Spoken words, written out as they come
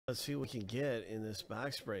Let's see what we can get in this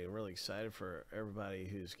box break. I'm really excited for everybody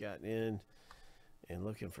who's gotten in and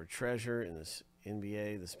looking for treasure in this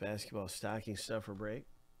NBA, this basketball stocking stuffer break.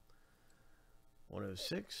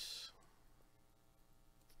 106.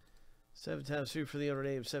 7 times through for the owner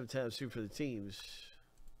name, 7 times through for the teams.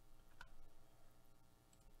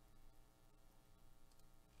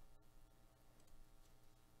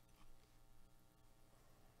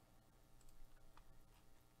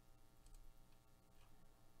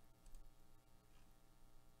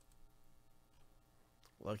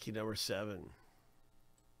 Lucky number 7.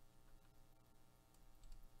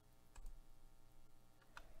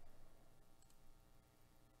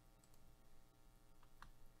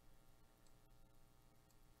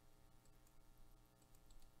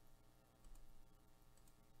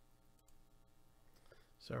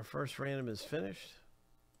 So our first random is finished.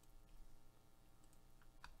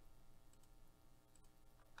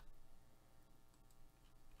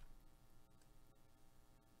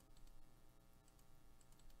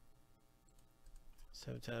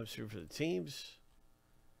 Seven times through for the teams.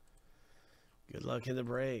 Good luck in the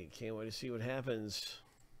break. Can't wait to see what happens.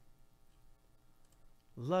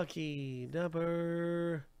 Lucky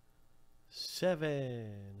number 7.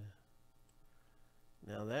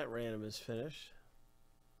 Now that random is finished.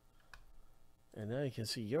 And now you can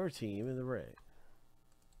see your team in the break.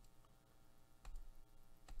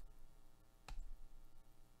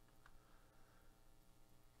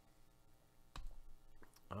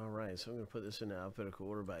 All right, so I'm going to put this in alphabetical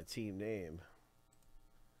order by team name.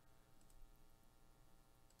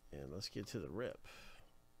 And let's get to the rip.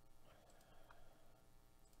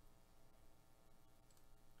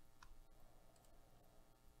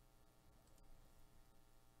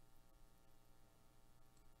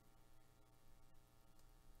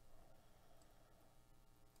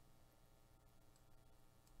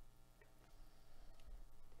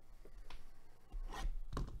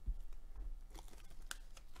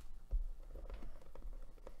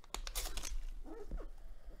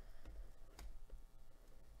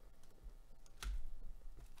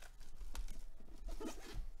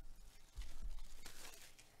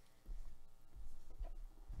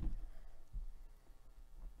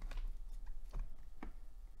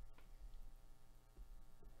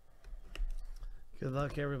 Good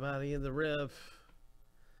luck, everybody, in the rip.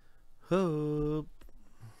 Hope.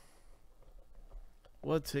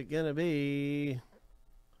 What's it gonna be?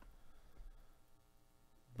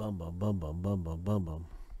 Bum bum bum bum bum bum bum bum.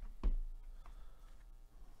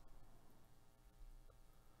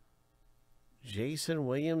 Jason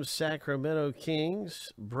Williams, Sacramento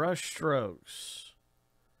Kings, brush strokes.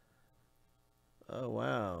 Oh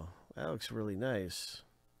wow, that looks really nice.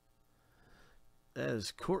 That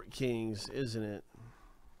is Court Kings, isn't it?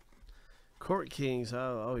 Court Kings, I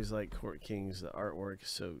always like Court Kings, the artwork.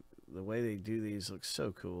 So the way they do these looks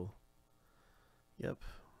so cool. Yep.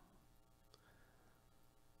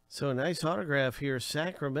 So a nice autograph here.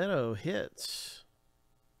 Sacramento hits.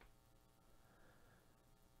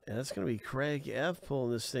 And that's going to be Craig F.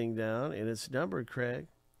 pulling this thing down. And it's numbered, Craig.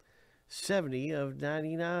 70 of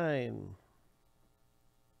 99.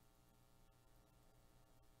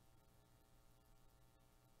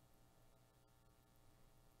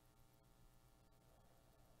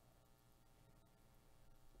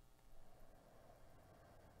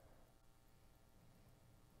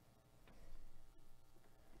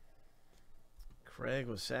 Craig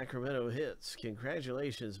with Sacramento hits.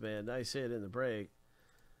 Congratulations, man. Nice hit in the break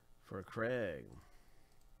for Craig.